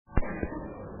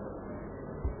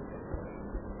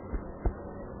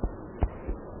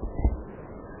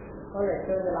Alright,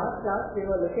 so in the last class we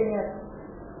were looking at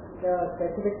the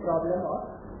specific problem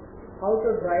of how to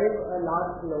drive a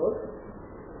large load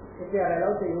if we are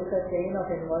allowed to use a chain of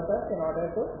inverters in order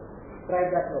to drive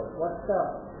that load. What's the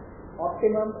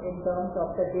optimum in terms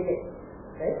of the delay?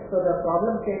 Right? So the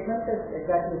problem statement is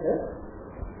exactly this.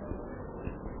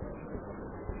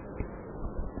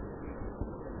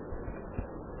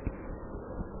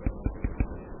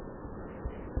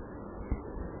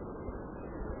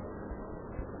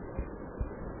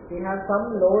 We have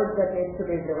some load that needs to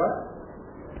be driven,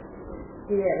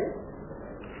 PL.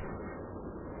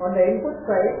 On the input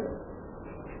side,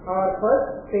 our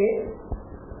first state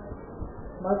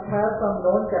must have some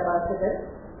known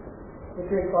capacitance,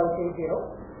 which we call T0.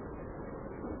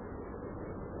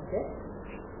 Okay.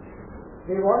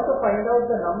 We want to find out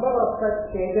the number of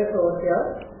such stages over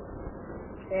here,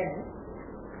 N,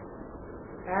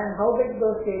 and how big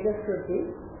those stages should be.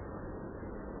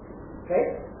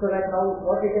 Right? So that now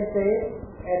what we can say is,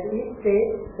 at each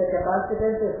stage the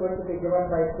capacitance is going to be given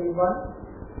by C1,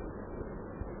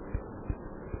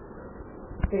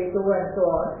 C2 and so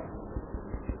on,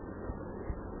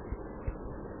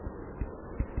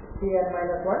 Cn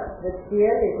minus 1 with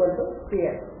Cl equal to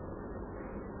Cn.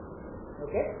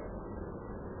 Okay?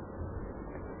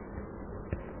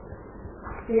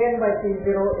 Cn by C0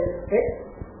 is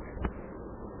fixed.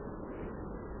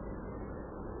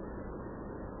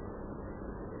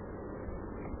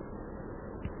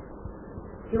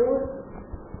 Choose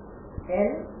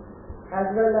N as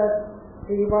well as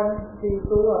C1,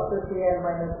 C2 up to Cn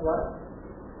minus 1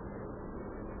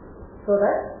 so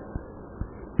that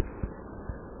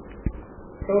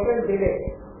total delay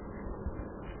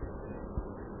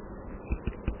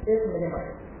is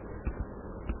minimized.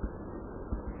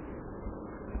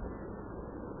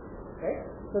 Right?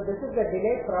 So this is the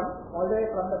delay from all the way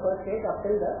from the first stage up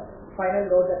till the final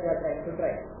load that we are trying to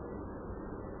drive.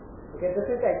 Okay, this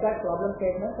is the exact problem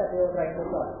statement that we were trying to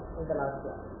solve in the last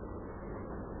class.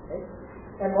 Right?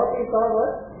 And what we saw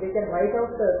was we can write out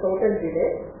the total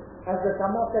delay as the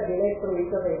sum of the delay through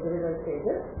each of the individual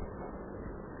stages.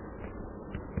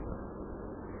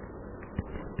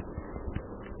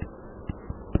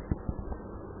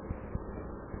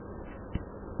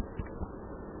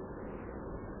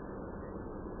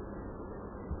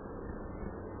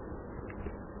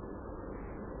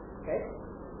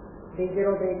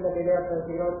 D0 being the delay of the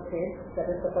zeroth stage, that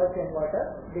is the first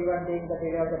inverter, D1 being the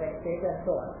delay of the next stage, and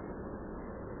so on.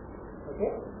 Okay?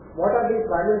 What are these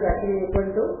values actually equal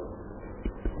to?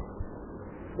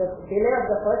 The delay of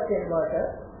the first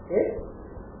inverter is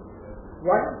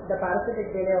 1, the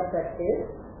parasitic delay of that stage,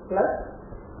 plus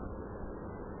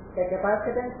the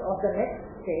capacitance of the next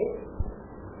stage,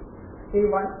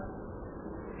 C1,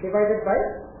 divided by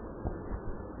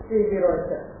C0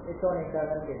 itself, its own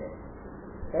internal delay.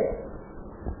 Right?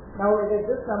 Now it is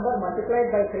this number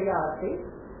multiplied by 3RC.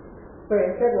 So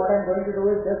instead what I am going to do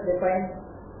is just define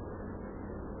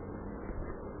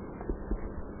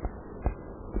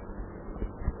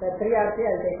the 3RC.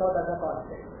 I will take out as a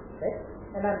constant. Right?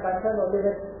 And I am concerned only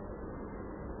with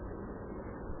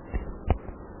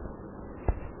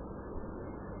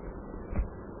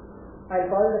I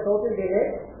will call the total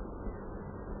delay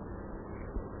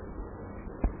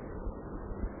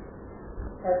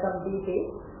as some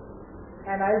dt,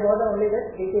 and I will bother only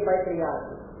with dt by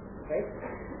 3RC, right?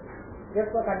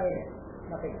 Just for convenience,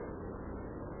 nothing else.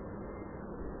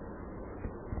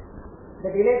 The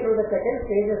delay through the second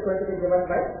stage is going to be given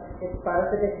by its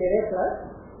parasitic delay plus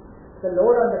the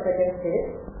load on the second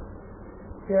stage.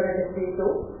 Here it is C2.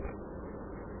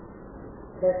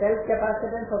 The self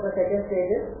capacitance of the second stage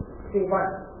is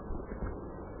C1.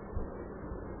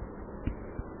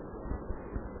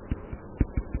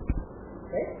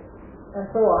 And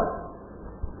so on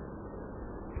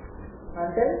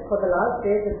until for the last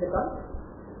stage it becomes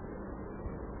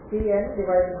Cn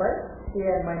divided by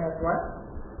Cn minus 1,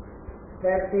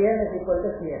 where Cn is equal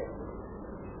to Cn,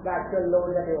 the actual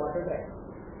load that we want to drive.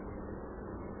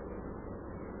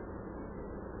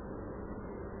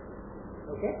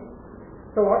 Okay?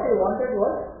 So what we wanted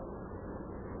was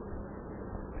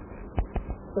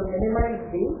to minimize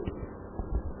D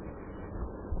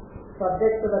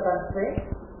subject to the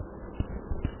constraint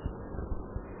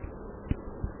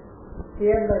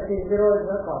Cn by C0 is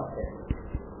a constant.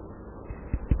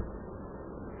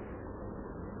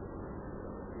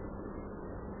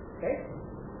 Okay?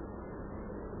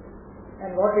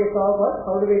 And what we saw was,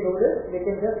 how do we do this? We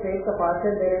can just take the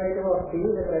partial derivative of D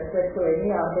with respect to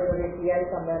any arbitrary Ti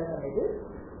somewhere in the middle.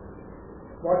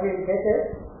 What we will get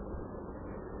is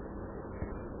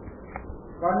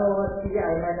 1 over Ci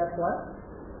minus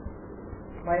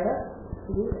 1 minus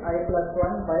Ci plus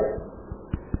 1 by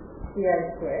Ci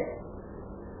squared,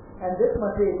 and this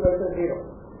must be equal to 0.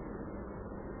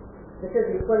 This is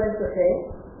equivalent to saying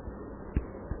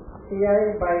Ci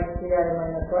by Ci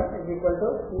minus 1 is equal to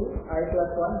Ci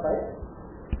plus 1 by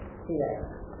Ci.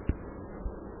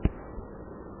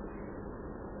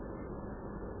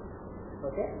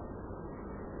 Okay?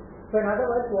 So in other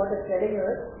words, what it's telling you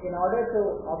is, in order to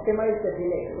optimize the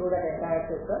delay through that entire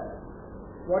system,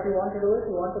 what you want to do is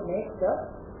you want to make the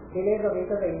delays of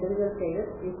each of the individual stages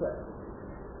equal.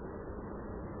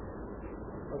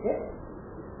 Okay?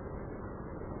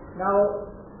 Now,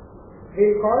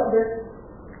 we'll call this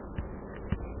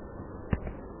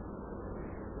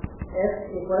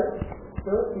S equal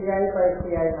to Ci by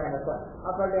Ci minus 1.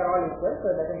 After all, they are all equal, so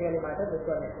it doesn't really matter which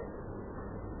one it is.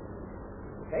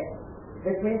 Okay?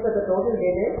 Which means that the total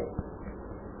delay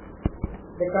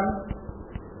becomes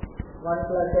 1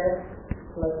 plus S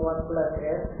plus 1 plus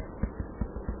S,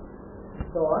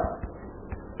 so on,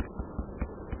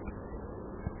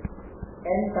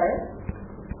 n times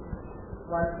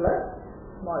 1 plus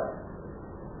small s.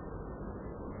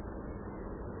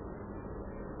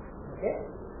 Okay?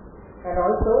 And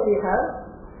also we have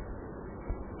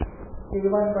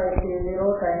C1 by C0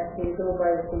 times C2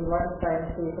 by C1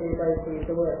 times C3 by C2,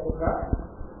 etc.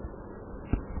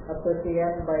 up to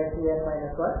Cn by Cn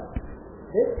minus 1.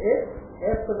 This is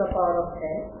S to the power of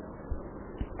n,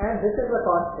 and this is the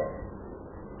constant.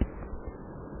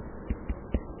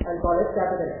 I'll call it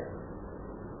capital S.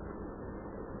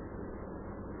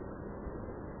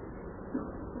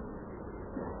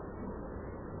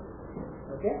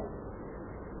 Okay?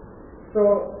 So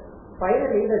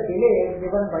finally the delay is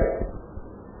given by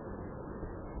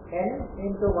n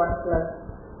into 1 plus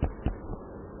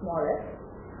small s,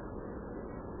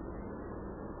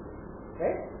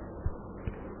 right,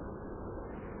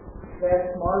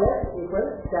 where small s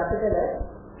equals capital S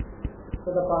to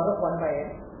the power of 1 by n,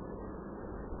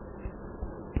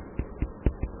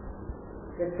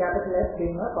 with capital S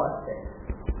being a constant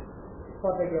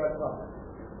for the given problem.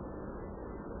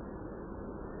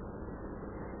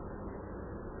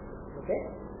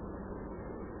 Okay?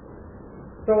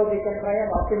 So we can try and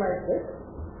optimize this.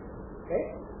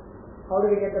 Okay? How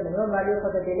do we get the minimum value for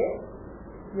the delay?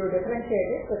 You differentiate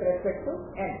it with respect to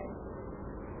n.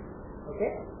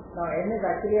 Okay? Now n is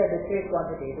actually a discrete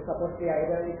quantity. It is supposed to be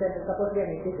supposed to be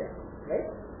an integer, right?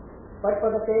 But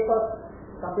for the sake of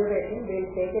computation, we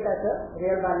will take it as a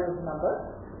real values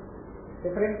number,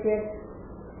 differentiate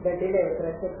the delay with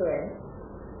respect to n,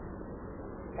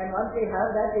 and once we have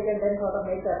that, we can then sort of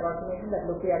make the approximation that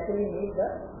look, we actually need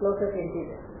the closest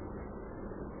integer.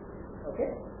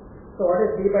 Okay? So what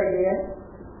is d by dn?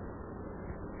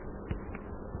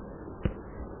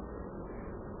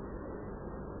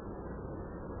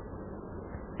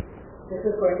 This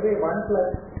is going to be 1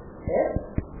 plus s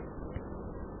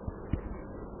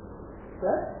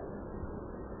plus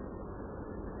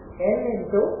n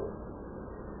into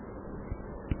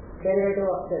derivative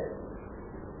of this.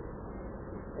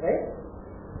 Right?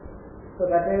 So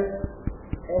that is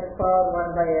s power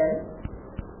 1 by n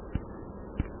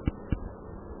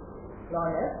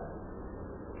ln s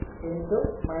into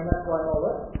minus 1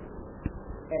 over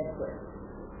n square.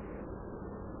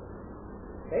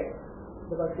 Right?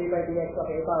 Because d by dx of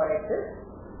a power x is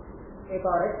a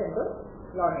power x into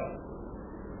ln a.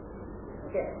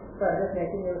 Okay? So I am just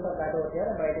making use of that over here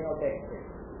and writing out the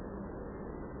expression.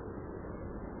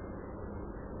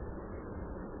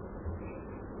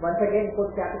 Once again,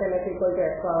 put capital S equal to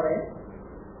s power n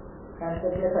and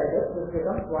simplify this. This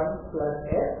becomes 1 plus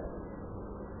s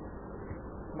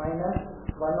minus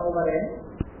 1 over n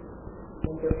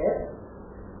into s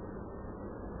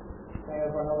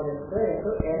minus 1 over n square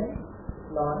into n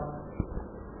ln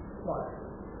small.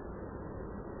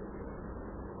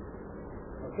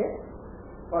 Okay?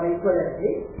 Or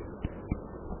equivalently,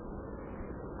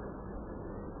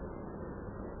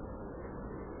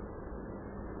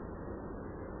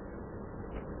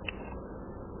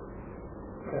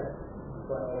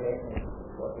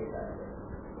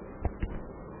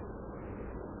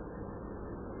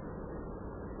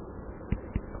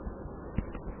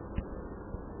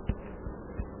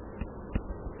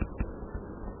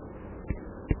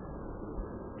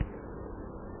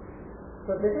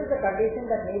 so this is the condition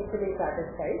that needs to be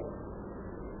satisfied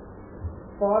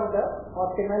for the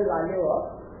optimal value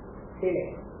of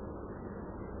delay.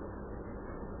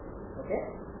 Okay?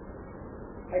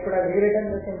 I could have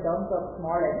rewritten this in terms of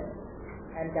small n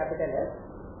and capital S,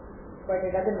 but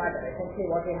it doesn't matter. Essentially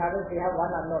what we have is we have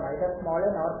one unknown, either small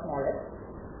n or small s.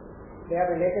 They are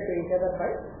related to each other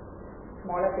by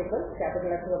small s equals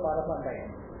capital S to the power of 1 by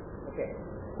n. Okay.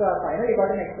 So I finally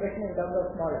got an expression in terms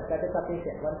of small f. That is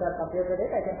sufficient. Once I have computed it,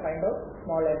 I can find out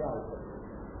small n also.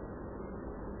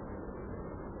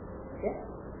 Okay.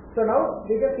 So now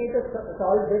we just need to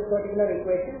solve this particular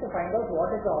equation to find out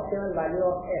what is the optimal value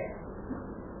of f.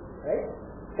 Right?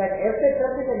 That f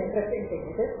itself is an interesting thing.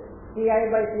 It is Ci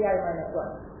by Ci minus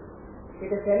 1.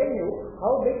 It is telling you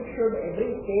how big should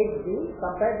every stage be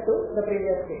compared to the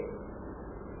previous stage.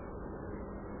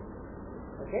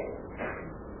 Okay?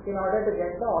 In order to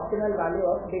get the optimal value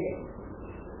of delay.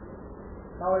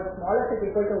 Now if small f is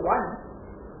equal to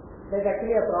 1, there is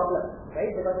actually a problem, right?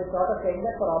 Because it's sort of saying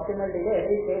that for optimal delay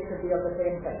every stage should be of the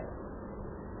same size.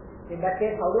 In that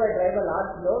case, how do I drive a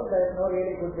large load? There is no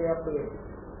really good way of doing it.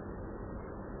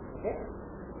 Okay?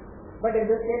 But in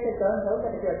this case, it turns out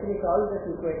that if you actually solve this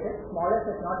equation, small f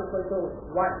is not equal to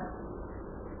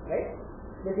 1, right?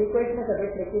 This equation is a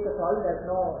bit tricky to solve. There is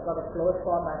no sort of closed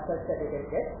form as such that you can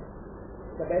get.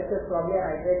 The best is probably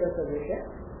an iterative solution.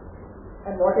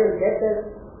 And what you will get is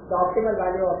the optimal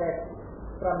value of f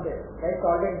from this. By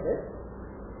solving this,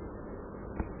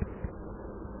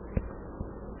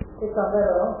 is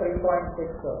somewhere around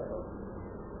 3.6 or so.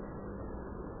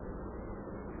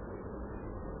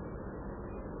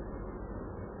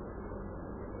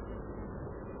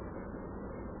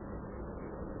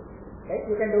 Right?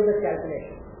 You can do this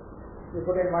calculation. You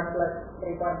put in 1 plus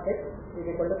 3.6 is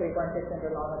equal to 3.6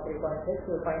 into ln of 3.6.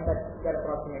 You will find that they are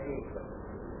approximately equal.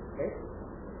 Right?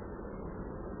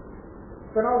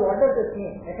 So now what does this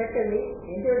mean? Effectively,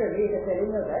 intuitively it is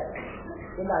telling you that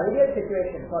in the ideal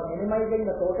situation for minimizing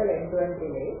the total end-to-end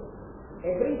delay,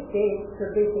 every stage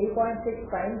should be 3.6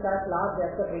 times as large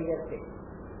as the previous stage.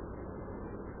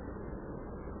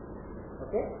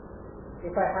 Okay?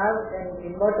 If I have an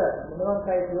inverter, minimum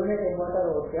size unit inverter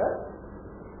over here,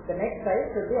 the next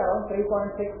size should be around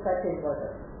 3.6 such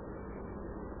inverters.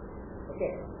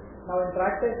 Okay. Now in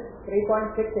practice,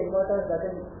 3.6 inverters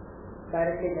doesn't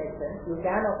directly make sense. You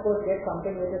can of course get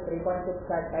something which is 3.6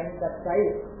 times that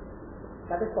size.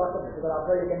 That is possible because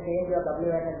after all you can change your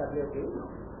Wn and Wp.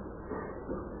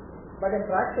 But in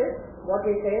practice, what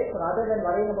we say is rather than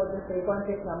worrying about this 3.6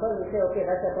 number, we say okay,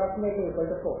 that's approximately equal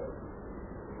to 4.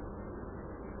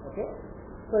 Okay.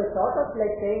 So it's sort of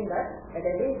like saying that at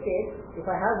every stage, if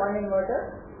I have one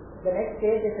inverter, the next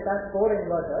stage if it has 4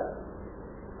 inverters,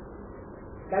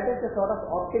 that is the sort of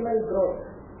optimal growth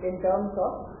in terms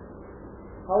of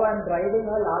how I am driving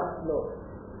a large load.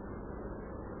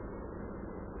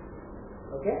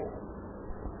 Okay?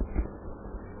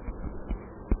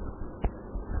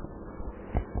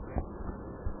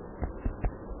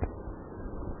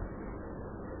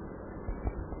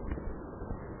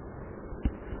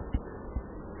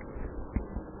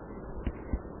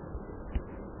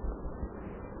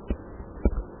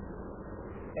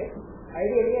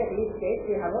 Ideally at each stage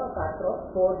we have a factor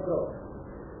of 4 growth.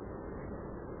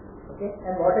 Okay,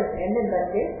 and what is n in that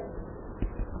case?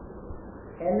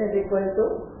 N is equal to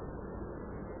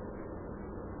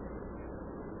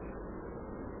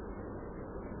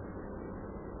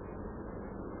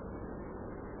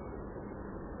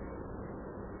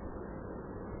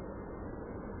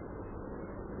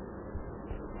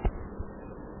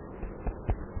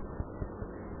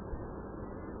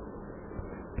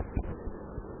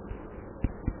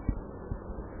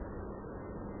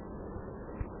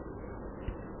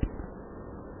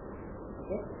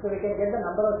so we can get the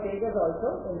number of stages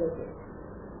also in this way.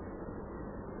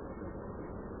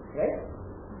 Right?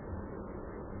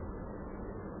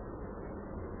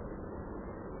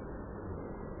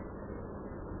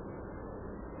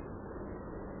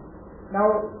 Now,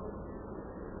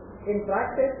 in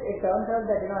practice, it turns out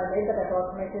that I made that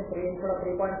approximation 3 instead of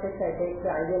 3.6, I take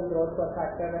the ideal growth per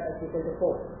factor as equal to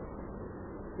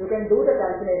 4. You can do the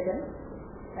calculation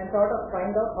and sort of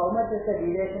find out how much is the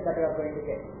deviation that you are going to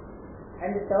get.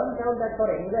 And it turns out that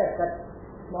for anywhere, that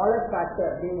smallest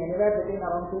factor being anywhere between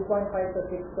around 2.5 to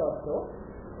 6 or so,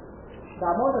 the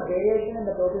amount of variation in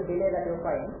the total delay that you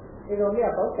find is only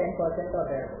about 10% or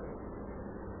thereabouts.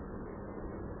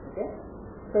 Okay?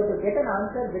 So to get an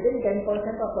answer within 10%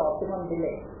 of the optimum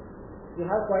delay, you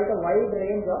have quite a wide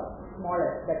range of small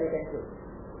f that you can choose.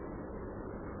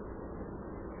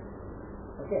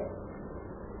 Okay?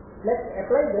 Let's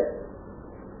apply this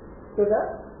to the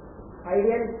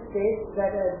ideal state that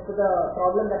to the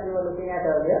problem that we were looking at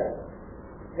earlier,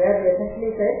 where we essentially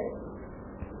said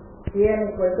Cn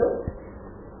equal to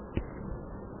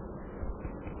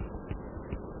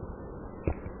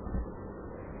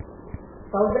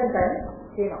thousand times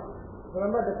C0.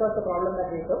 Remember, this was the problem that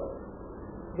we took.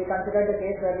 We considered the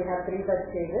case where we have 3 such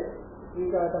stages, each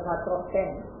with a factor of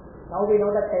 10. Now we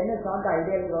know that 10 is not the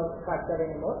ideal growth factor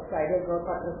anymore. The ideal growth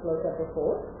factor is closer to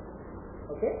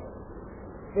 4. Okay.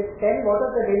 With 10, what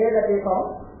was the delay that we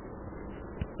found?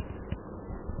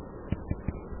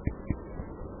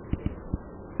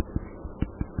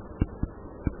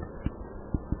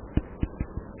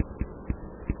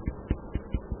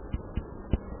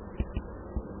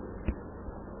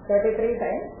 (33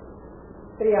 times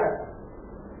 3 hours).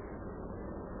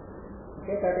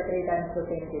 Okay, 33 times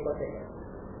 15 picoseconds.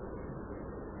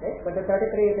 Right? But the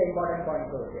 33 is the important point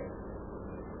over here.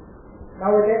 Now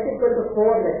with s equal to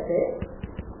 4, let's say,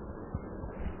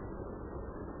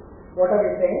 what are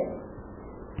we saying?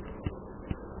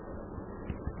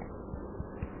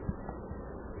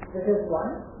 This is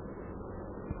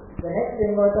 1. The next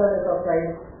inverter is of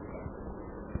size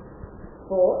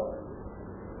 4.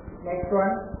 Next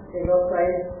one is of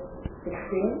size 16.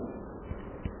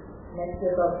 Next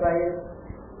is of size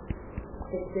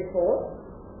 64.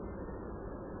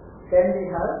 Then we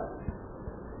have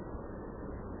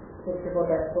 64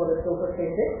 times 4 is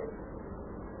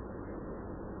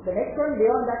 256. The next one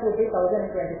beyond that will be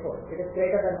 1024. It is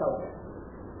greater than 1000.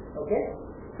 Okay?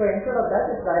 So instead of that,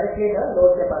 it's directly the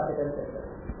load capacitance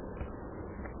itself.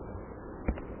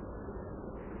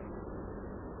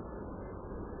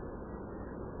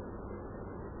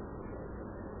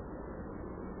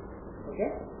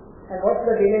 Okay? And what's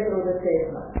the delay through this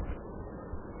stage now?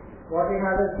 What we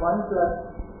have is 1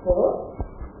 plus 4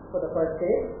 for the first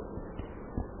stage,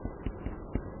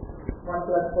 1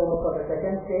 plus 4 for the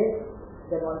second stage,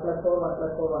 then 1 plus 4, 1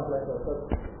 plus 4, 1 plus 4. So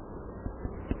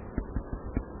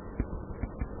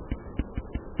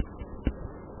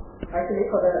actually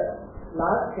for the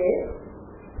last stage,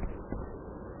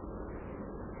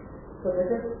 so this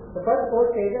is, the first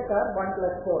 4 stages are 1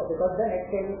 plus 4 because the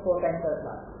next stage is 4 times as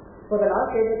last. For the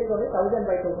last stage it is only 1000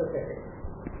 by 256.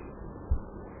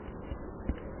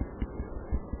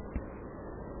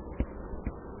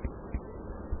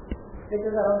 Which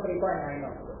is around 3.9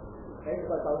 or so. Right?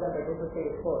 Because 1000 by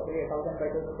 250 is 4. So 1000 by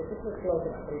 256 is close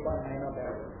enough. 3.9 or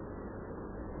better.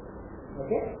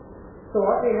 Okay? So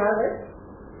what we have is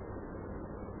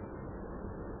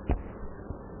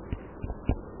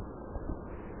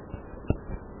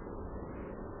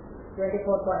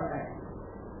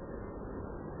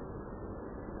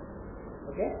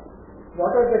 (24.9). Okay?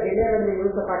 What was the delay when we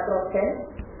use the factor of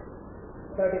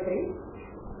 10? 33.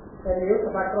 When we use the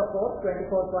factor of 4,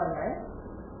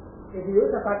 24.9. If you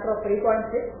use a factor of 3.6,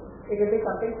 it will be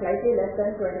something slightly less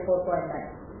than 24.9.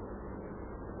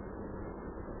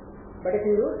 But if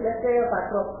you use, let's say, a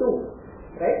factor of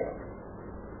 2, right?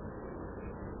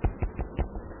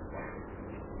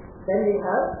 Then we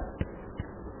have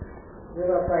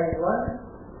 0.1,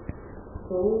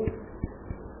 2,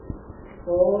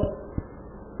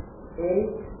 4, 8,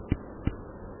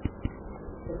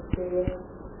 16,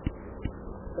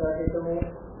 32,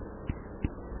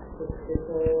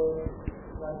 64,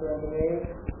 128,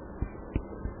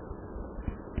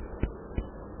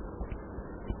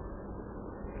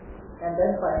 and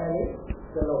then finally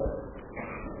the load.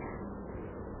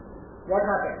 What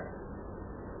happened?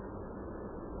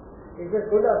 Is this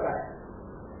good or bad?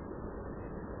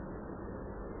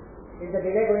 Is the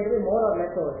delay going to be more or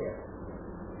less over here?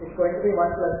 It's going to be 1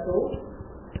 plus 2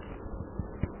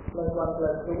 plus 1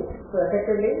 plus 2. So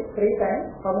effectively 3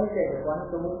 times, how many stages?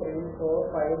 1, 2, 3, 4,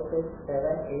 5, 6,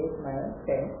 7, 8, 9,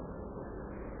 10.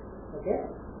 Okay?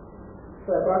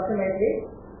 So approximately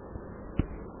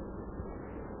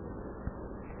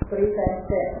 3 times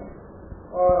 10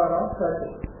 or around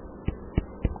 30.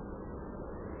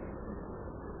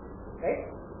 Right?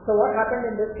 So what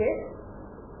happened in this case?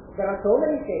 There are so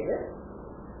many stages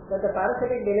that the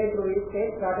parasitic delay through each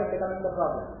stage started becoming the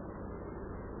problem.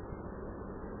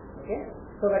 Okay?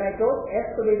 So when I chose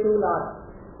S to be too large,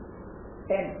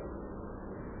 10,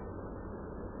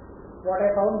 what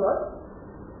I found was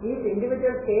each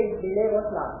individual stage delay was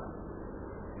large.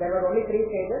 There were only 3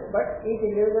 stages, but each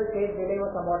individual stage delay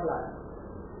was somewhat large.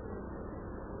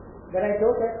 When I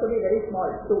chose S to be very small,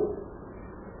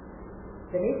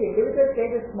 2, then each individual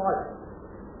stage is small.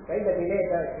 Right? The delay,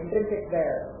 the intrinsic, the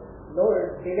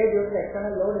load, delay due to the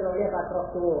external load is only a factor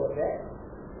of 2 over there.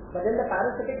 But then the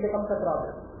parasitic becomes a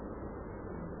problem.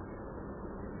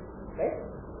 Right?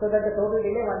 So that the total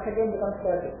delay once again becomes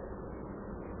 30.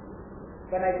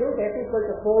 When I choose S equal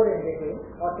to 4 in between,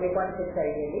 or 3.6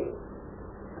 ideally,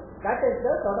 that is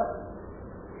the sort of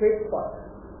sweet spot.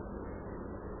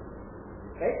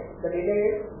 Right? The delay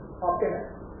is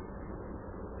optimal.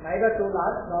 Neither too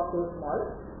large nor too small.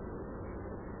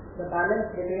 The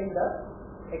balance between the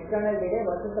external delay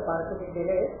versus the parasitic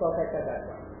delay is perfect at that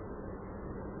point.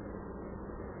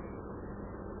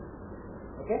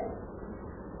 Okay.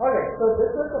 Alright, so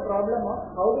this was the problem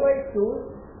of how do I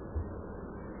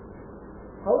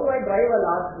drive a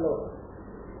large load.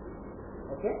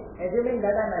 Okay, assuming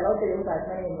that I am allowed to use as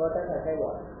many inverters as I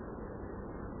want.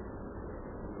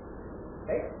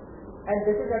 Right? And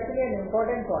this is actually an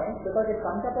important point because it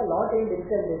comes up a lot in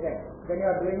digital design when you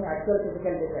are doing actual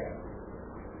physical design.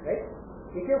 Right?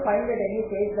 If you find at any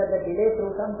stage that the delay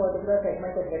through some particular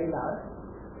segment is very large,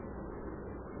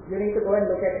 you need to go and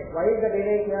look at it. Why is the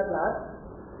delay here large?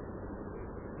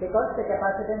 Because the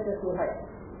capacitance is too high.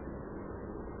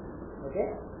 Okay?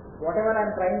 Whatever I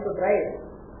am trying to drive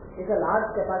is a large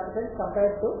capacitance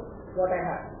compared to what I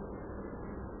have.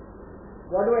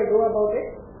 What do I do about it?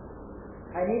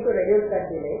 I need to reduce that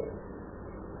delay.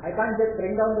 I can't just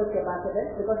bring down this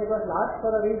capacitance because it was large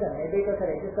for a reason. Maybe it was a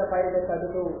register file with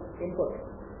 32 inputs.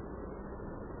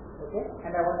 Okay?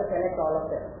 And I want to select all of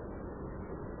them.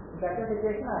 In such a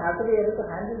situation, I have to be able to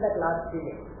handle that large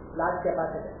delay, large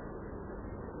capacitance.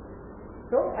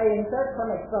 So I insert some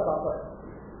extra buffer.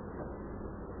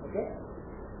 Okay?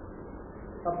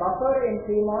 A buffer in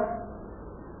CMOS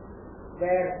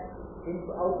where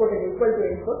output is equal to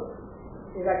input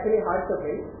is actually hard to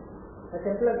build. A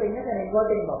simpler thing is an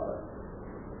inverting buffer.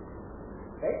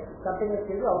 Right? Something which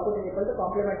gives you output is equal to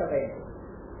complement of the input.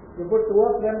 You put two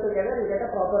of them together, you get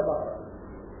a proper buffer.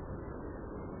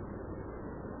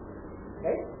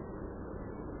 Right?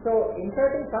 So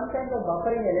inserting some kind of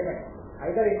buffering element,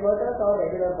 either inverters or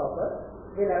regular buffers,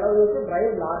 will allow you to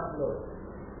drive large loads.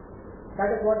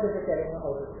 That is what this is telling you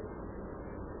how to do.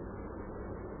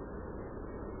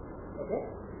 Okay?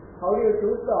 How do you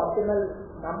choose the optimal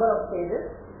number of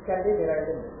stages can be derived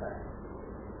in this fashion.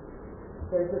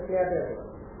 So this is clear there.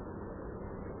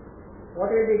 What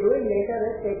we will be doing later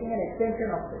is taking an extension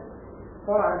of this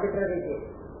for arbitrary gates.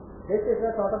 This is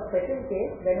a sort of special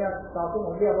case when you are talking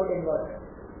only about inverters.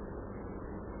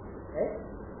 Right?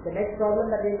 The next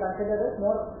problem that we will consider is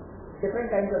more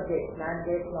different kinds of gates, NAND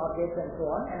gates, NOR gates and so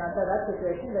on, and under that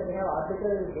situation when we have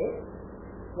arbitrary gates,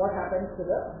 what happens to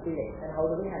the delay and how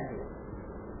do we handle it.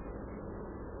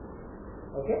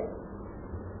 Okay?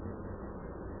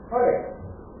 Alright.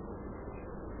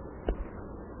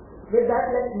 With that,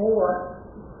 let's move on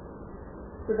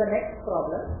to the next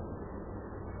problem,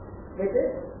 which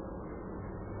is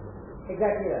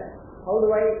exactly that. How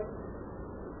do I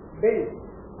build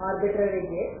arbitrary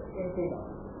gates in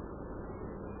CMOS?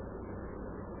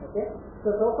 Okay.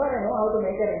 So far I know how to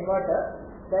make an inverter.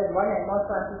 There is one NMOS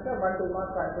transistor, one PMOS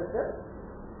transistor.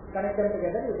 Connect them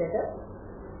together, you get an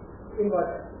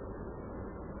inverter.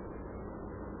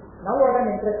 Now what I am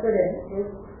interested in is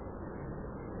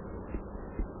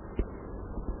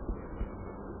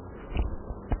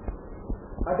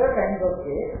other kinds of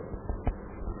gates.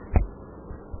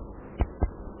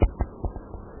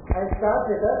 I will start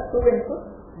with a 2-input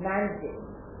NAND gate.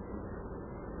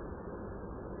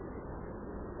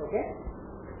 Okay?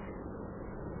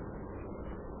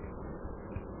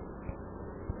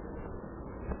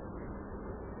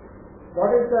 What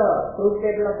is the truth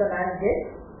table of the NAND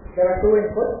gate? There are two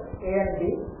inputs, A and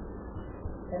B,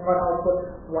 and one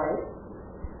output, Y.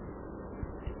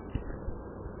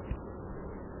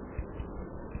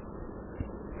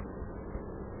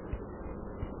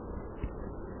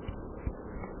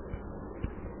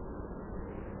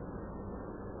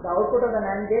 The output of the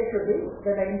NAND gate should be,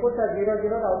 when the inputs are 0,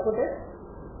 0, the output is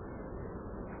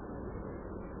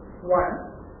 1,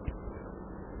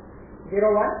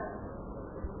 0, 1,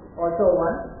 also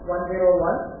 1, 1, 0,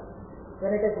 1.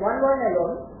 When it is 1, 1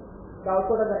 alone, the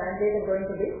output of the NAND gate is going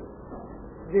to be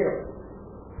 0.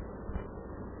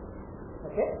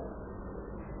 Okay?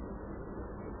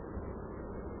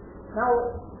 Now,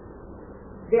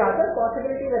 the other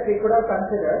possibility that we could have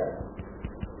considered,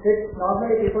 which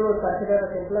normally people would consider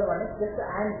a simpler one, is just the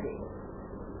AND gate.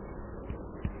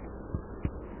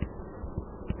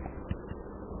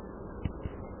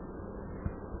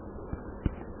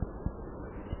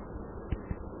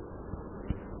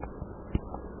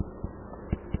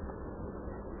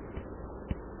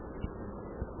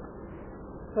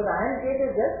 So the AND gate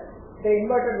is just the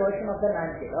inverted version of the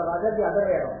NAND gate, or rather the other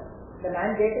way around. The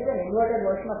NAND gate is an inverted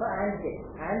version of an AND gate.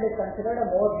 AND is considered a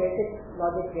more basic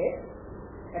logic gate,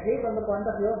 at least from the point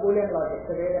of view of Boolean logic,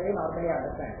 the way that we normally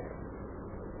understand it.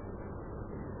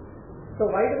 So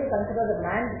why do we consider the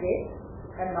NAND gate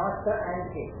and not the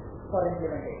AND gate for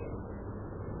implementation?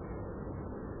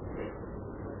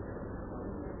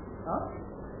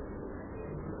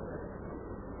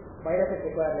 Why does it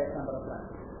require less number of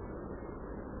lines?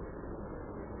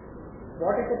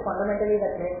 What is it fundamentally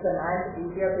that makes the NAND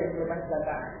easier to implement than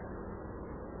the AND?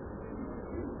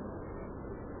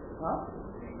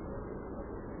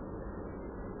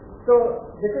 So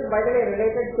this is by the way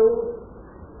related to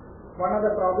one of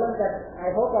the problems that I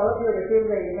hope all of you received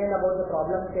the email about the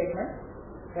problem statement,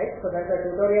 right? So that's a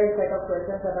tutorial set of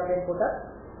questions that have been put up,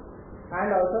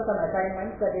 and also some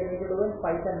assignments that you need to do in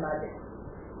Python magic.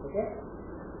 Okay?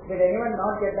 Did anyone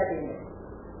not get that email?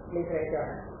 Please raise your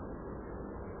hand.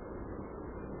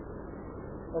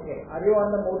 Okay. Are you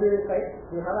on the Moodle site?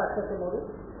 Do you have access to Moodle?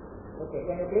 Okay.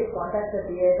 Can you please contact the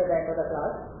TAs at the end of the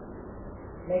class?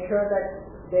 Make sure that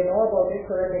they know about it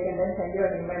so that they can then send you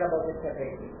an email about it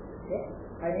separately. Okay?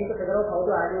 I need to figure out how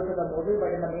to add you to the Moodle,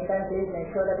 but in the meantime, please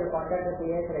make sure that you contact the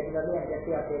TAs regularly and get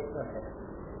the updates from them.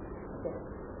 Okay?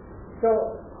 So,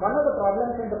 one of the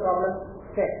problems in the problem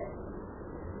set,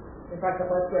 in fact the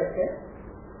first question,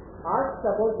 asks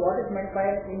about what is meant by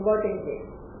an inverting case.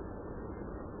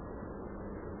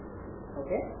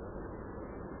 Okay?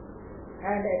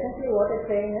 And essentially what it's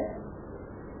saying is,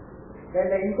 when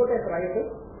the input is rising,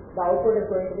 the output is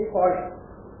going to be falling.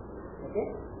 Okay?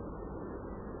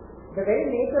 The very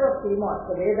nature of CMOS,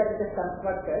 the way that it is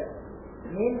constructed,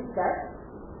 means that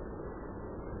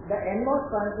the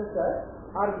NMOS transistors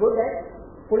are good at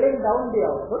pulling down the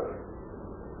output.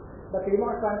 The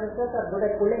PMOS transistors are good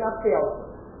at pulling up the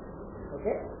output.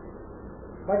 Okay?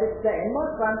 But it's the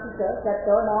NMOS transistors that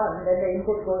turn on when the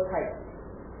input goes high.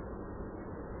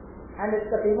 And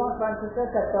it's the PMOS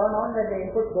transistors that turn on when the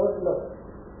input goes low.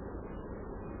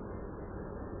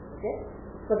 Okay?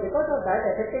 So because of that,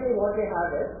 effectively what we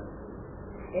have is,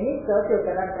 any circuit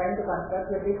that I am trying to construct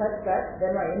will be such that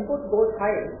when my input goes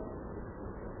high,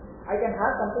 I can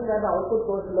have something where the output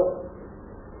goes low.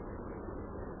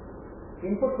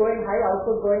 Input going high,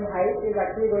 output going high is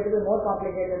actually going to be more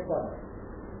complicated for me.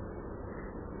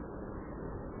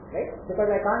 Right? Because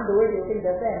I can't do it using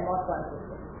just the NMOS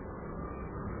transistor.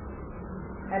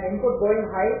 And input going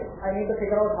high, I need to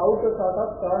figure out how to sort of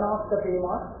turn off the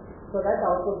PMOS so that the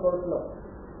output goes low.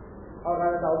 Or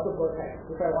rather the output goes high,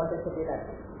 if I want it to be that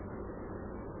way.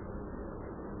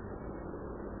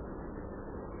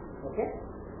 Okay?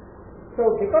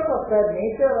 So because of the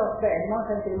nature of the NMOS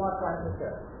and PMOS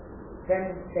transistor, when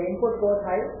the input goes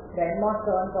high, the NMOS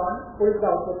turns on, pulls the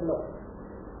output low.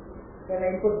 When the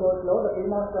input goes low, the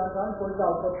PMOS turns on, pulls the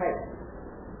output high.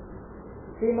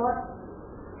 CMOS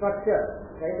structure,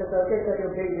 right, the circuits that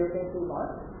you build using CMOS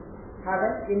have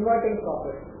an inverting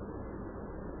property.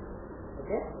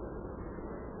 Okay?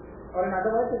 Or in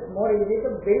other words, it's more easy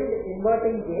to build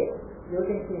inverting gates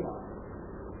using CMOS.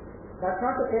 That's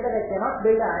not to say that I cannot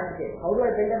build an AND gate. How do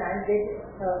I build an AND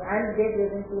gate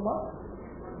using CMOS?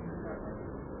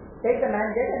 Take the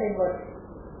NAND gate and invert it.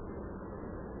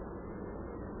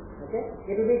 Okay?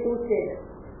 It will be two stages.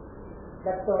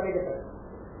 That's the only difference.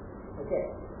 Okay?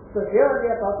 So here we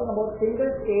are talking about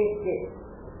single stage gate.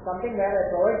 Something where I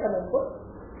provide some input,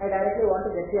 I directly want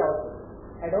to get the output.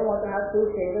 I don't want to have two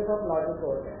stages of logic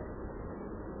over there.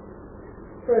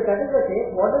 So if that is the case,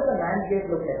 what does the NAND gate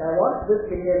look like? I want this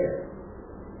behavior.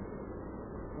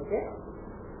 Okay?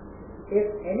 If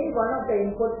any one of the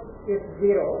inputs is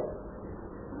 0,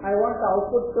 I want the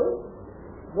output to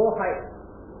go high.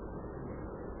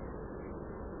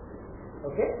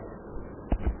 Okay?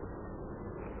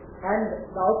 And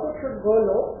the output should go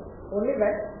low only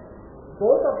when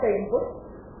both of the inputs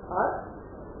are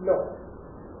low.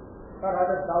 Or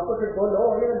rather, the output should go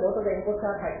low only when both of the inputs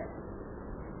are high.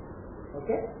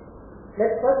 Okay?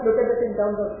 Let's first look at this in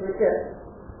terms of switches.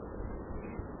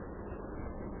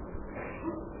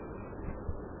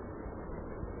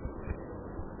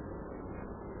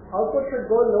 Output should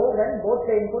go low when both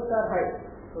the inputs are high.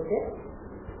 Okay?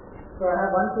 So I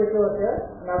have one switch over here,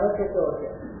 another switch over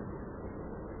here.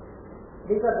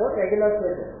 These are both regular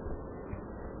switches,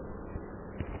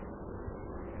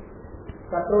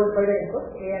 controlled by the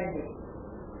inputs A and B.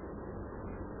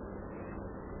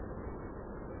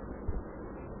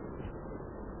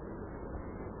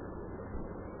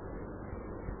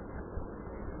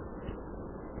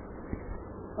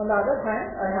 On the other hand,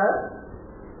 I have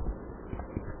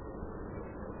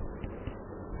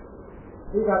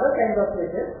these other kinds of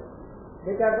switches,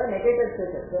 which are the negative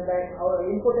switches. When our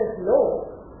input is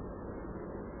low,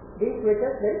 these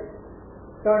switches will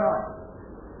turn on.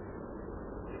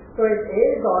 So if A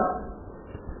is on,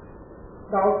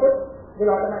 the output will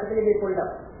automatically be pulled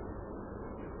up.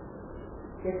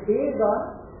 If B is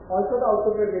on, also the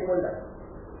output will be pulled up.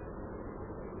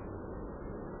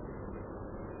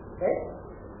 Right?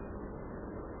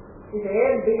 If A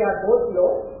and B are both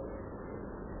low,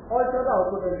 also the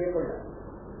output will be pulled up.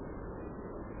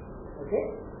 Okay?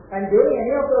 And during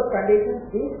any of those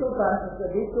conditions, these two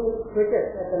switches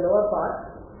at the lower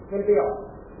part will be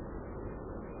off.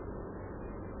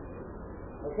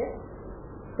 Okay?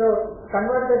 So So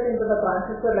convert this into the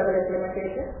transistor level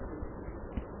implementation.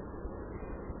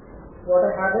 What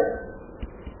I have is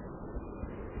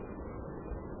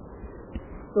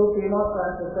 2 PMOS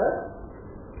transistors.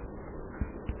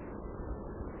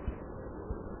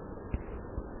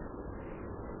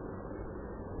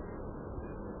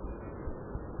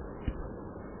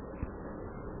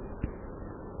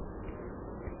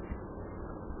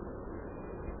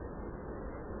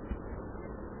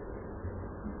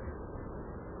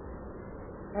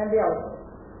 And the output.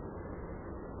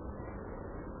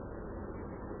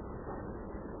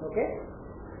 Okay.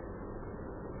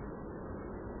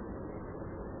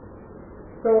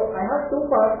 So I have 2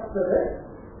 parts to this.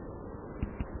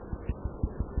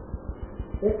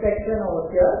 This section over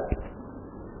here,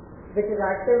 which is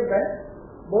active when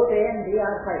both A and B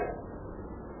are high.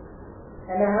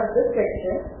 And I have this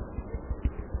section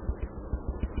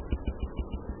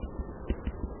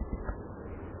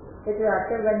which is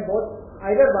active when both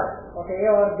either one of A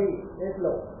or B is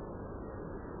low.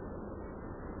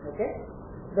 Okay.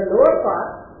 The lower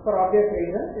part, for obvious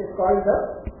reasons, is called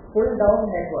the pull down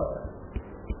network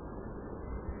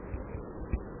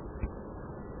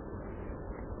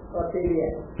or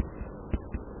PDN,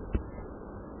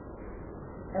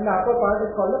 and the upper part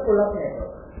is called the pull up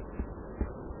network.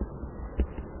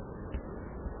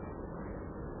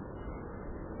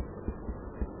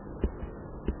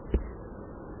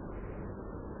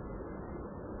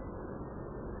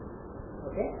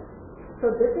 Okay. So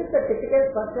this is the typical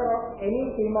structure of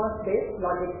any CMOS based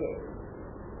logic gate.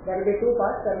 There will be 2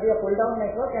 parts. There will be a pull down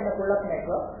network and a pull up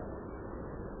network,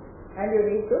 and you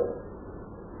need to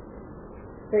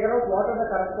figure out what are the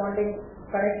corresponding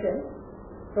connections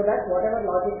so that whatever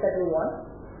logic that you want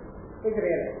is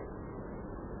realized.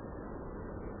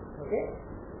 Okay.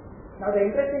 Now the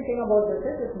interesting thing about this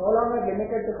is it's no longer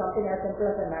limited to something as simple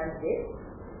as a NAND gate.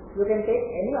 You can take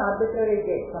any arbitrary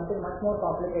gate, something much more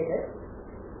complicated,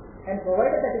 and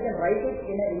provided that you can write it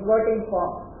in an inverting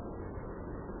form,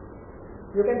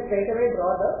 you can straight away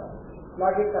draw the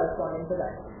logic corresponding to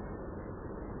that.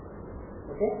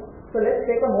 Okay. So let's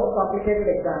take a more complicated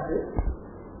example.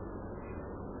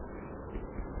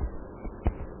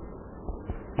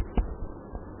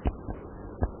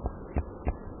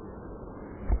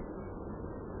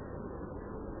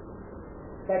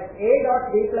 That A dot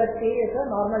B plus C is a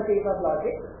normal piece of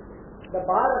logic. The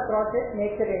bar across it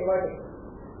makes it inverting.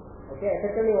 Okay,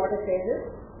 effectively what it says is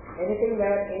anything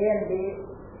where A and B,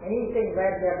 anything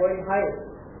where they are going high,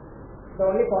 the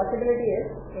only possibility is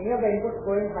any of the inputs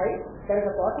going high, there is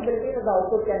a possibility that the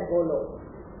output can go low.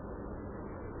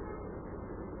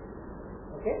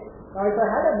 Okay. Now if I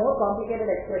had a more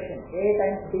complicated expression, A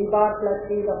times B bar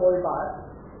plus C the whole bar,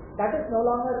 that is no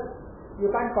longer, you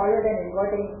can't call it an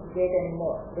inverting gate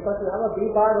anymore because you have a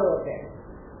B bar over there.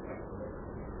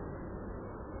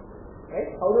 Right?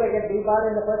 How do I get B bar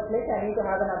in the first place? I need to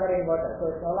have another inverter.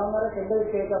 So it's no longer a single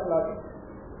stage of logic.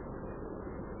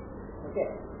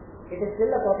 Okay. It is still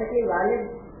a perfectly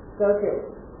valid circuit.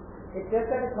 It's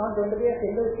just that it's not going to be a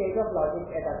single stage of logic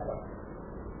at that point.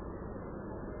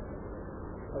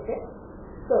 Okay.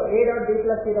 So A dot B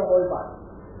plus C the whole bar.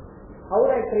 How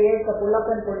would I create the pull up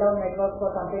and pull down network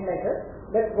for something like this?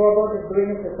 Let's go about it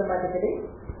doing it systematically.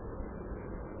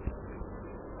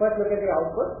 First look at the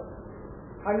output.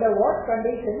 Under what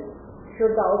conditions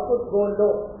should the output go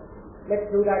low? Let's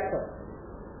do that first.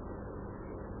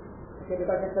 Okay,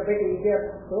 because it's a bit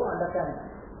easier to understand that.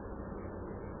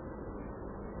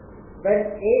 When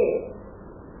A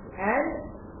and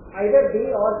either B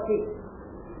or C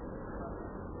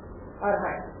are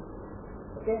high.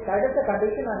 Okay, that is the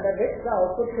condition under which the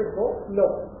output should go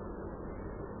low.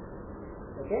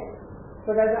 Okay,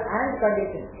 so there is an AND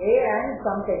condition. A and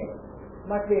something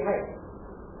must be high.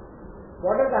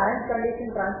 What does the AND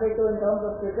condition translate to in terms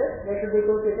of switches? There should be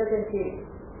 2 switches in series.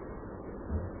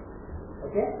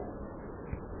 Okay.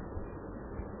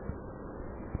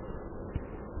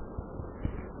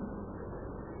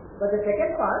 But the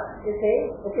second part is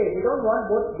saying, okay, we don't want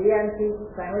both B and C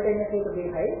simultaneously to be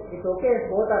high. It's okay if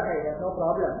both are high, there's no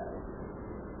problem.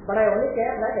 But I only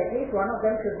care that at least one of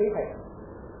them should be high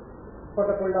for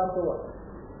the pull down to work.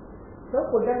 So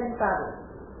put them in parallel.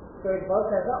 So it works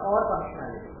as a OR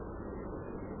functionality.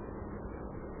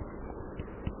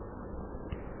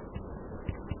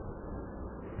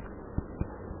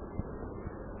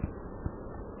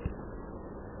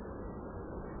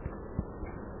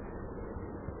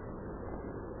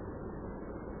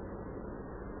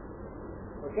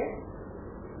 Okay.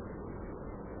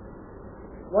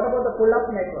 What about the pull-up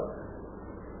network?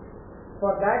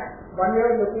 For that, one way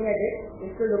of looking at it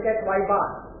is to look at Y bar,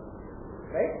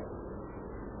 right?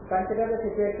 Consider the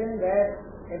situation where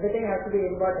everything has to be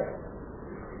inverted.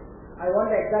 I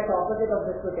want the exact opposite of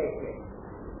this to take place.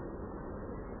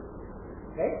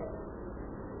 Right?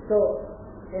 So,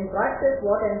 in practice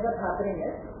what ends up happening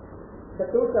is, the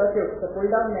two circuits, the pull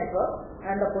down network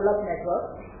and the pull up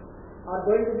network, are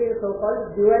going to be the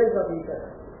so-called duals of each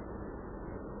other.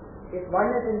 If one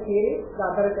is in series, the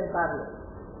other is in parallel,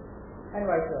 and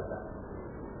vice versa.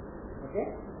 Okay?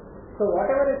 So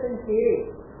whatever is in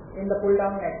series in the pull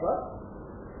down network,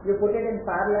 you put it in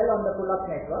parallel on the pull up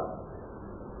network.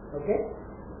 Okay?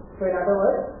 So in other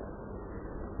words,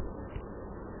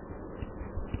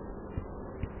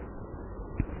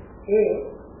 A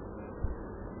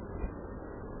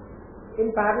in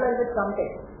parallel with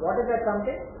something. What is that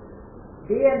something?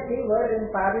 B and C were in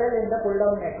parallel in the pull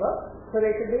down network, so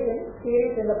they should be in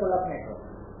series in the pull up network.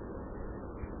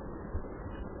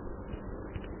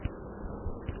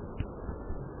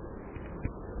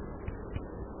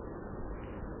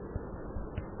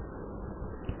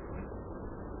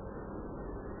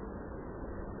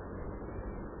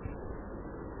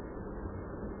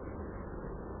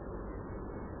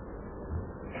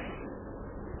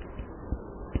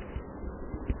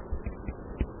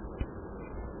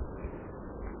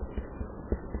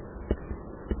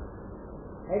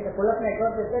 Right? The pull-up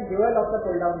network is the dual of the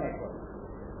pull-down network.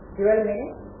 Dual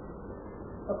meaning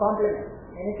a complement.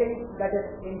 Anything that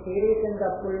is in series in the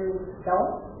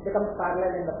pull-down becomes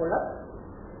parallel in the pull-up.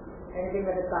 Anything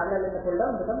that is parallel in the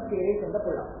pull-down becomes series in the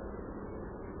pull-up.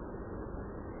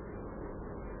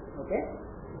 Okay?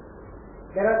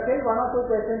 There are still one or two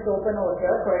questions open over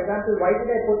here. For example, why did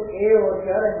I put A over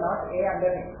here and not A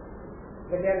underneath?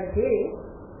 When they are in series,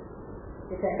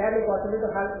 it's entirely possible to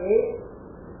have A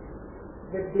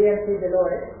with B and C below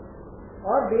it,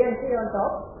 or B and C on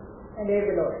top and A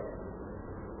below it.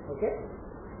 Okay?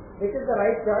 Which is the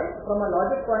right choice? From a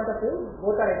logic point of view,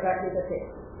 both are exactly the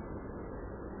same.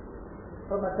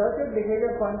 From a circuit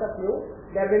behavior point of view,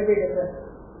 there will be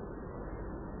differences.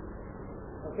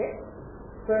 Okay?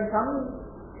 So in some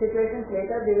situations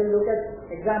later, we will look at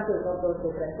examples of those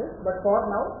differences, but for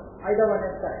now, either one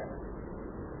is correct.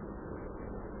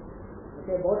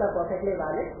 Okay, both are perfectly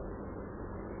valid.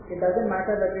 It doesn't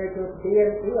matter whether you choose B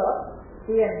and C or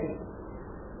C and D.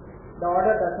 The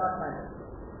order does not matter.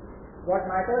 What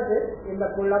matters is, in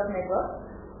the pull-up network,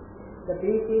 the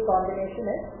B-C combination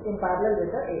is in parallel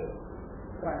with the A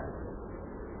transistor.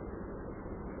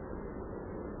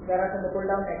 Whereas in the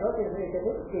pull-down network, it is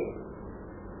C.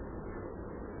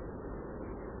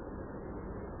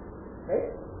 Right?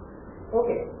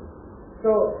 Okay.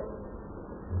 So,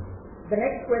 the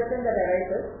next question that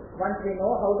arises, once we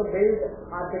know how to build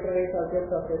arbitrary circuits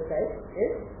of this type,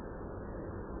 is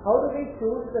how do we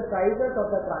choose the sizes of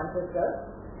the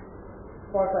transistors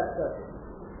for such circuits?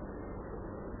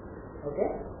 Okay?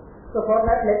 So for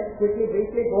that, let's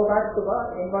briefly go back to the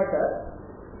inverter.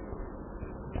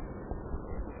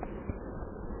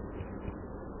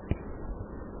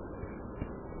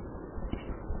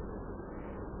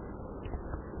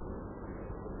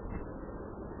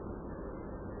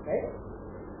 Right?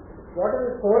 What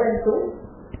is 4 and 2?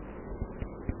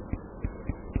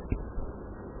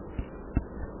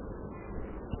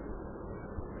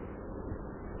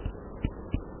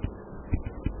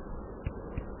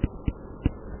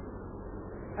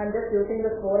 I'm just using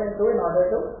this 4 and 2 in order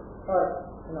to,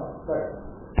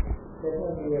 let me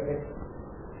give you a bit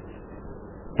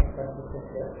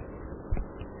here.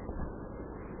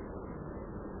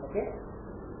 Okay,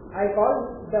 I call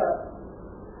the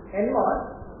NMOS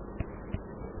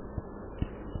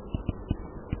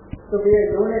to be a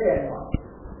unit NMOS,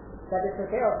 that is to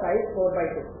say of size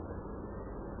 4/2.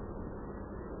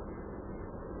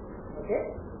 Okay,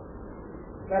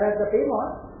 whereas the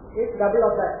PMOS is double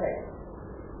of that size.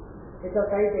 It's of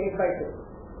size 8/2.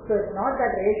 So it's not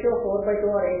that ratio 4/2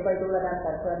 or 8/2 that I'm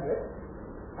concerned with.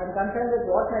 I'm concerned with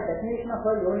what my definition of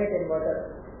a unit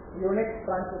inverter, unit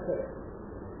transistor is.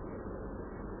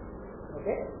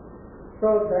 Okay?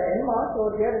 So the NMOS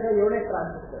over here is a unit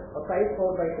transistor of size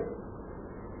 4/2.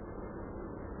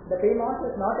 The PMOS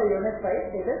is not a unit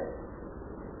size, it is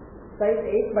size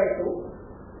 8/2,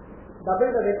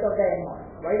 double the width of the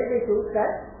NMOS. Why did we choose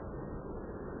that?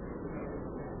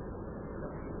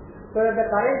 So that the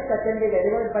current that can be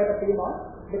delivered by the PMOS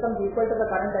becomes equal to the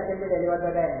current that can be delivered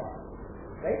by the NMOS.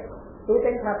 Right? Two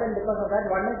things happen because of that.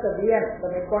 One is the VM, the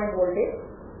midpoint voltage,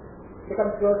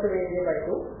 becomes close to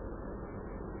VG/2.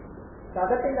 The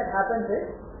other thing that happens is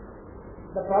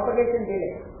the propagation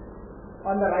delay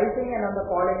on the rising and on the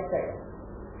falling side.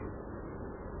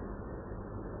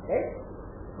 Right?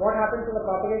 What happens to the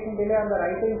propagation delay on the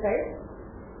rising side?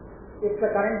 If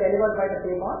the current delivered by the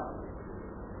PMOS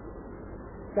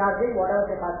charging whatever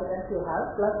capacitance you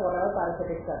have plus whatever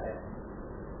parasitics are there.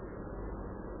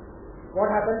 What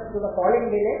happens to the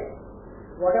falling delay?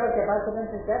 Whatever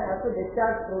capacitance is there has to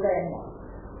discharge through the NMOS.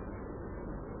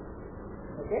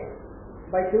 Okay?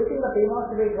 By choosing the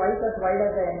PMOS to be twice as wide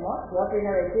as the NMOS, what we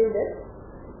have achieved is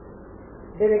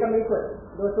they become equal.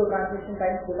 Those two transition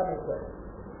times become equal.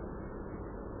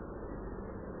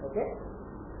 Okay?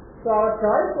 So our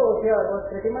choice over here was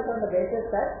pretty much on the basis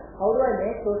that how do I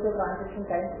make those two transition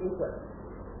times equal?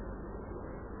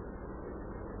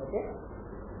 Okay?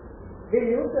 We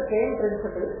use the same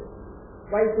principle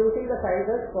while choosing the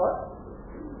sizes for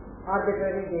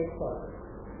arbitrary gate solvers.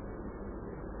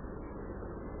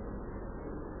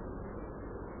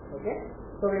 Okay?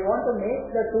 So we want to make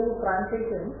the two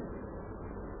transitions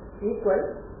equal.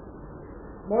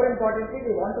 More importantly,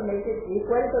 we want to make it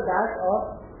equal to that of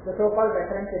the so-called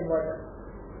reference inverter.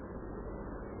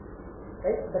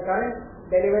 Right? The current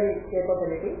delivery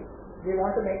capability, we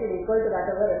want to make it equal to that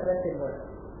of the reference inverter.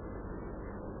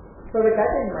 So with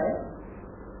that in mind,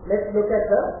 let's look at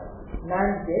the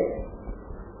NAND gate.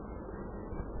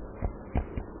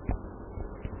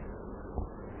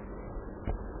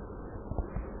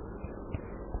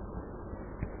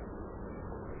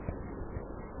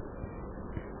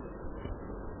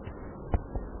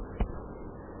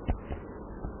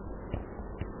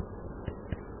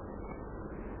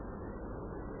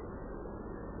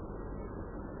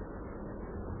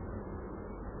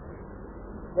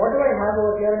 What do I have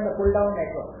over here in the pull down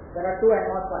network? There are two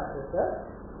NMOS transistors.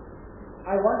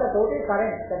 I want the total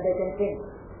current that they can change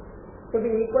to be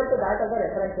equal to that of the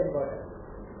reference inverter.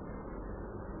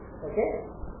 Okay?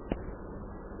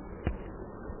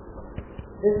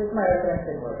 This is my reference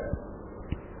inverter.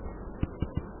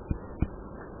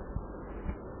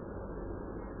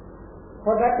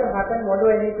 For that to happen, what do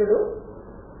I need to do?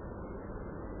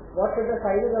 What should the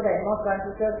sizes of the NMOS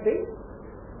transistors be?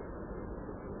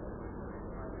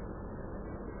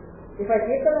 If I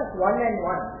keep them as 1 and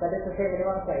 1, that is to say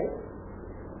minimum size,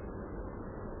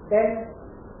 then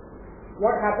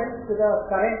what happens to the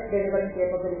current delivering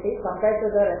capability compared to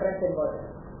the reference inverter?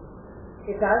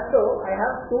 It's as though I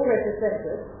have two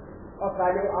resistances of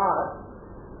value R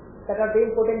that are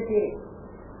being put in series.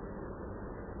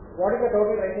 What is the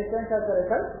total resistance as a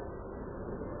result?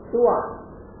 2R.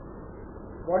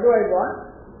 What do I want?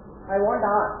 I want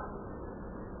R.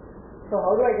 So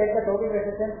how do I get the total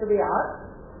resistance to be R?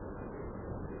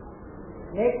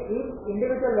 Make each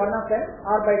individual one of them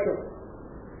R by 2.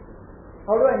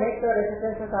 How do I make the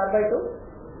resistances R by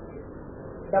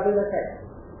 2? Double the size.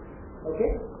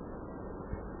 Okay?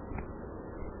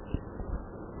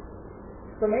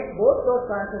 So make both those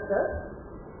transistors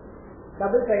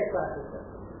double size transistors.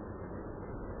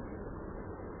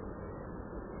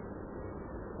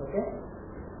 Okay?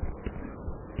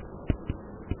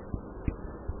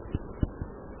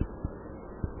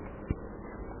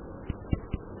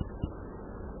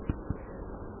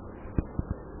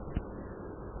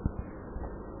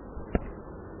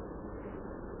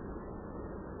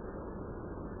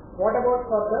 What about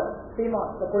for the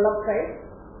CMOS, the pull-up side?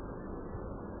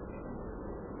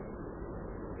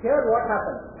 Here what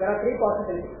happens? There are three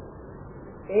possibilities.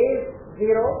 A is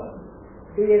 0,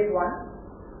 B is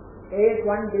 1, A is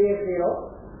 1, B is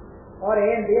 0, or A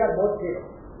and B are both 0.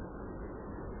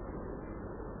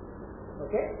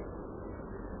 Okay?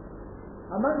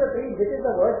 Among the three, this is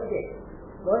the worst case.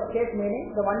 Worst case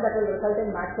meaning the one that will result in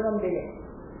maximum delay.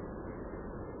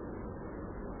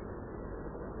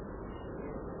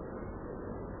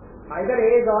 Either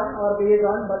A is on or B is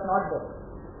on, but not both.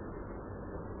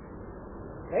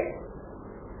 Right?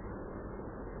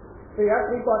 So you have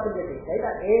three possibilities, right?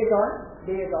 A is on,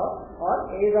 B is off,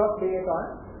 or A is off, B is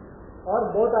on,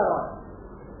 or both are on.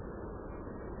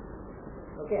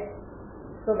 Okay?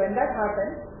 So when that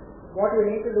happens, what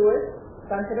you need to do is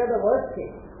consider the worst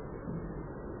case.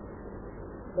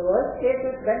 The worst case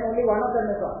is when only one of them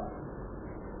is on.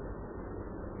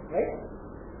 Right?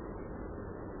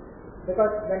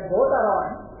 Because when both are on,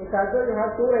 it's as though you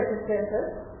have two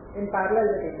resistances in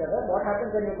parallel with each other. What happens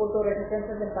when you put two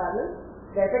resistances in parallel?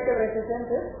 The effective resistance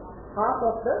is half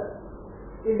of the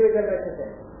individual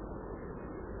resistance.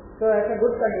 So that's a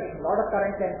good condition. A lot of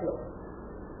current can flow.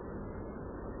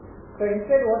 So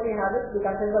instead what we have is, we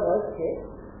consider the worst case.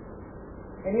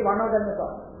 Any one of them is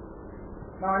on.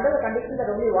 Now under the condition that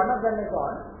only one of them is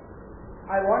on,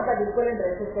 I want that equivalent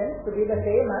resistance to be the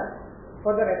same as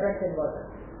for the reference inverter.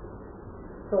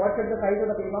 So what should the size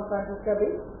of the PMOS transistor be?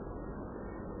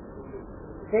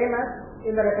 Same as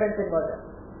in the reference inverter.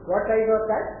 What size was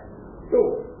that?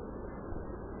 2.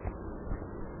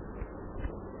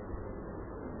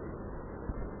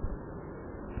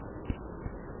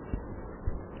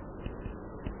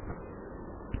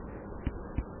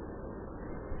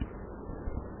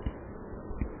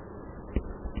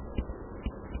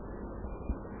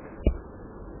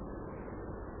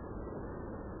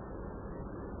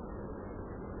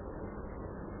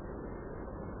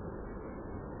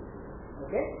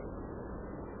 Okay.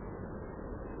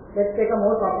 Let's take a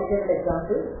more complicated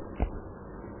example.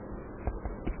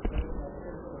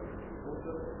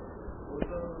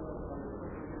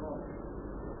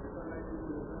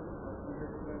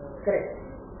 Correct.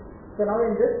 So now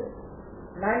in this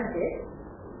NAND case,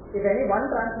 if any one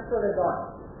transistor is on,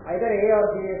 either A or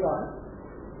B is on,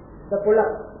 the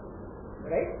pull-up,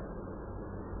 right,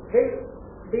 will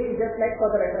be just like for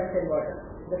the reference inverter,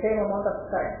 the same amount of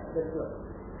current will flow,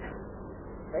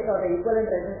 right, or the equivalent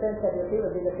resistance that you see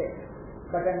will be the same.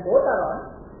 But when both are on,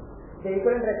 the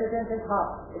equivalent resistance is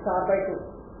half, it's R by 2,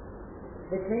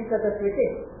 which means that the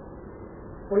switching,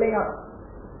 pulling up,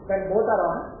 when both are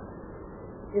on,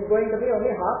 is going to be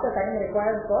only half the time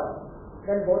required for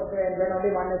when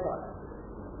only one is on.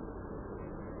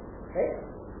 Right?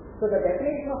 So the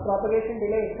definition of propagation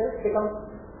delay itself becomes,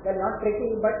 well, not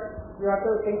tricky, but you have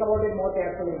to think about it more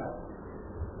carefully now.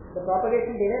 The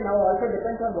propagation delay now also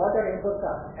depends on what your inputs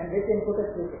are and which input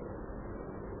is switching.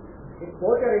 If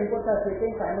both your inputs are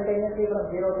switching simultaneously from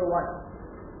 0 to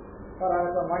 1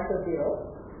 or from 1 to 0,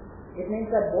 it means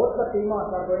that both the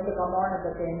PMOS are going to come on at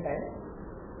the same time.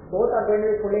 Both are going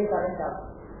to be pulling current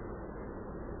up.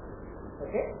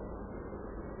 Okay?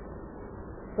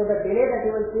 So the delay that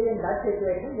you will see in that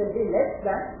situation will be less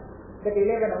than the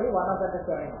delay when only one of them is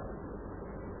turning on.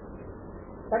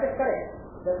 That is correct.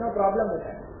 There is no problem with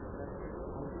that.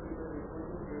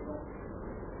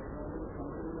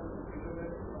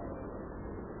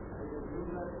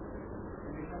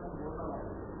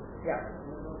 Yeah.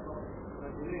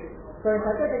 So in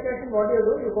such a situation, what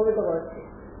do? You go with the worst case.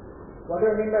 What do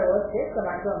you mean by worst case? The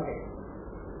maximum delay.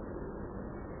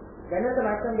 When will the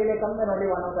maximum delay come? When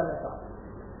only one of them is on.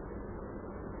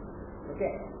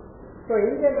 Okay. So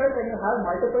in general, when you have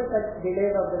multiple such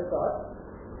delays of this sort,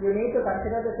 you need to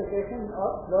consider the situation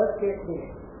of worst case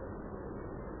delay.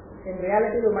 In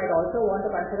reality, you might also want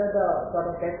to consider the sort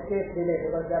of best case delay,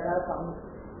 because that has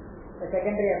a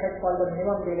secondary effect called the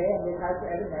minimum delay, and this has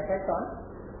an effect on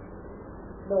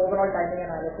the overall timing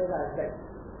analysis as well.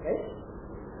 Right?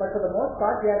 But for the most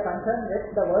part, we are concerned with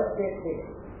the worst case delay.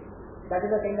 That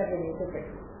is the thing that we need to fix.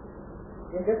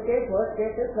 In this case, worst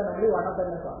case is when only one of them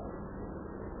is on.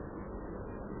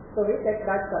 So we check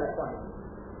that corresponding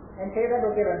and say that,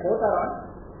 okay, when both are on,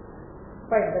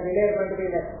 fine, the delay is going to be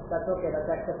less. That's okay, that's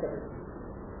acceptable.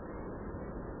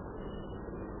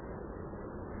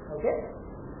 Okay?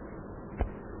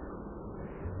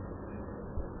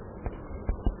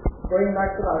 Going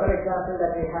back to the other example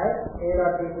that we had, A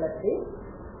dot B plus C.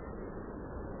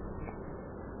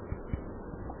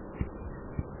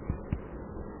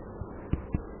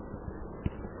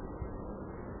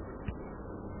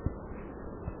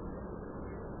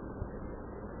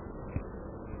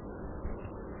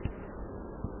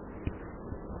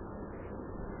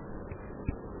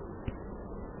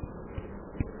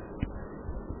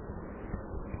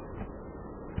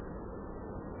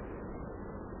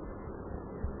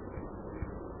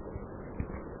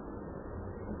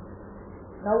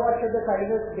 Now what should the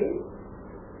sizes be?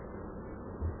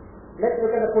 Let's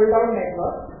look at the pull down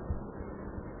network.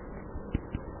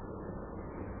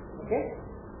 Okay.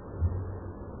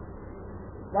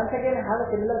 Once again I have a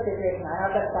similar situation. I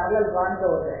have that parallel branch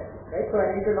over there. Right? So I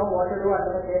need to know what to do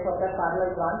under the case of that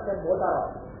parallel branch when both are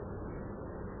on.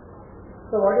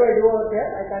 So what do I do over here?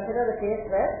 I consider the case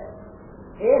where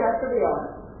A has to be on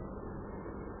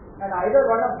and either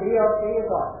one of B or C is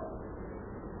on,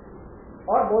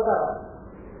 or both are on.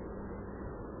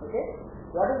 Okay,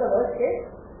 what is the worst case?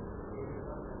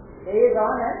 A is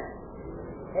on and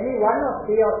any one of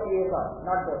B or C is on,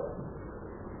 not both.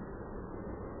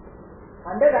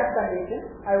 Under that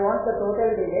condition, I want the total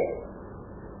delay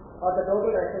or the total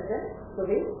resistance to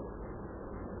be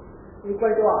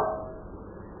equal to R.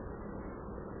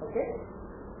 Okay.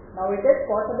 Now it is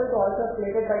possible to also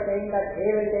split it by saying that A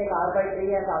will take R by 3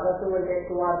 and the other two will take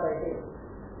 2R by 3.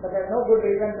 But there is no good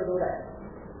reason to do that.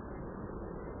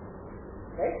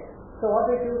 Right? So what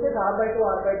we choose is R by 2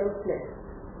 split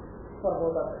for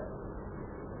both of them.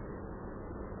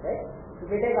 Right? If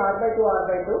we take R by 2,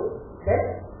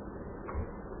 then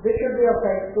this should be of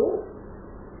size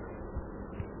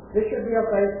 2, this should be of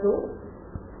size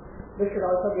 2, this should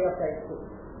also be of size 2.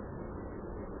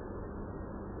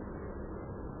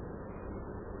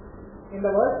 In the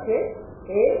worst case,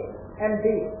 A and B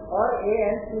or A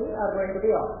and C are going to be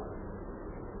on.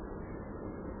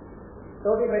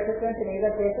 Total resistance in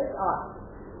either case is R.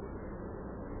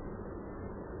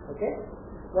 Okay.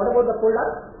 What about the pull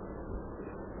up?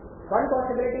 One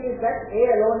possibility is that A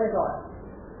alone is on.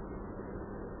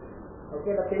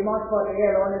 Okay, the PMOS for A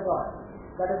alone is on.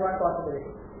 That is one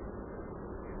possibility.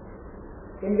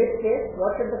 In which case,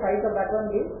 what should the size of that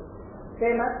one be?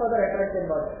 Same as for the reference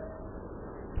inverter.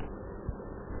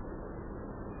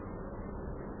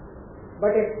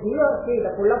 But if B or C,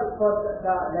 the pull-up for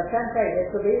the left-hand side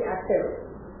is to be active,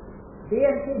 B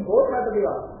and C both have to be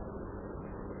on.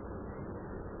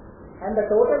 And the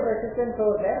total resistance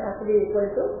over there has to be equal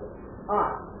to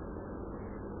R.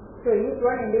 So each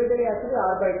one individually has to be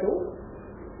R by 2.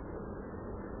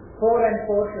 4 and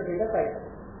 4 should be the size.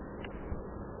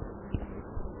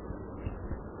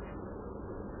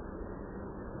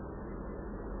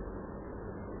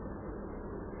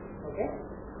 Okay.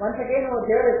 Once again over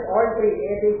here, if all three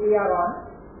A, B, C are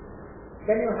on,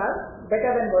 then you have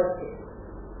better than worst case.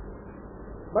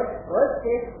 But worst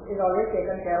case is always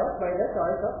taken care of by the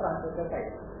choice of transistor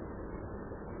type.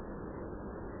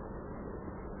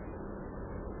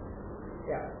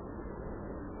 Yeah.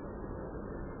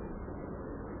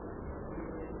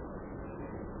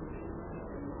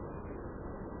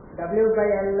 W by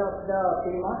L of the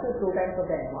PMOS is 2 times of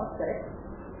the NMOS, correct?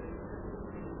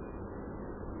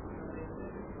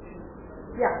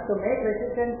 Yeah, to make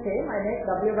resistance same, I make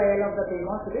W by L of the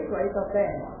PMOS to be twice of the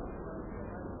NMOS.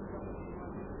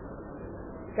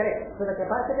 Correct. So the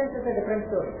capacitance is a different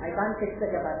story. I can't fix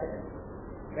the capacitance.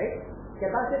 Right?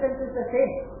 Capacitance is the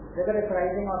same, whether it's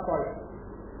rising or falling.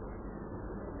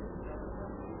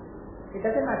 It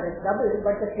doesn't matter, it's double,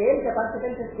 but the same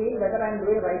capacitance is seen whether I am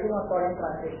doing rising or falling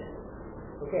transition.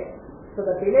 Okay. So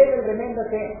the delay will remain the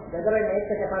same, whether I make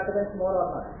the capacitance more or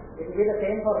not. It will be the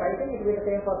same for rising, it will be the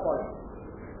same for falling.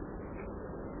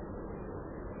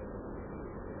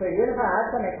 So even if I add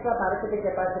some extra parasitic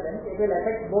capacitance, it will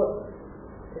affect both.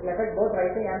 It will affect both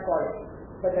rising and falling.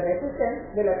 But the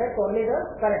resistance will affect only the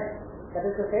current. That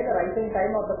is to say, the rising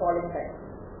time of the falling time.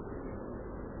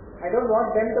 I don't want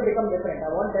them to become different. I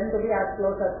want them to be as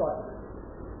close as possible.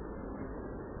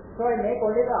 So I make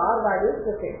only the R values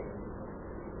the same.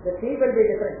 The C will be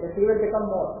different. The C will become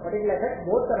more. But it will affect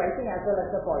both the rising as well as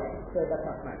the falling. So it does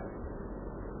not matter.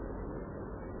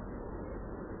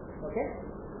 Okay?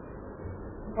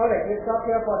 Alright, we'll stop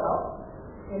here for now.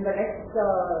 In the next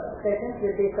sessions,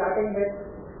 we'll be starting with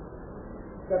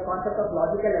the concept of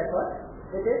logical effort,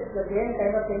 which is the same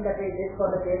kind of thing that we did for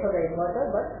the case of the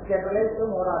inverter, but generalized to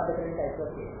more arbitrary types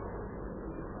of cases.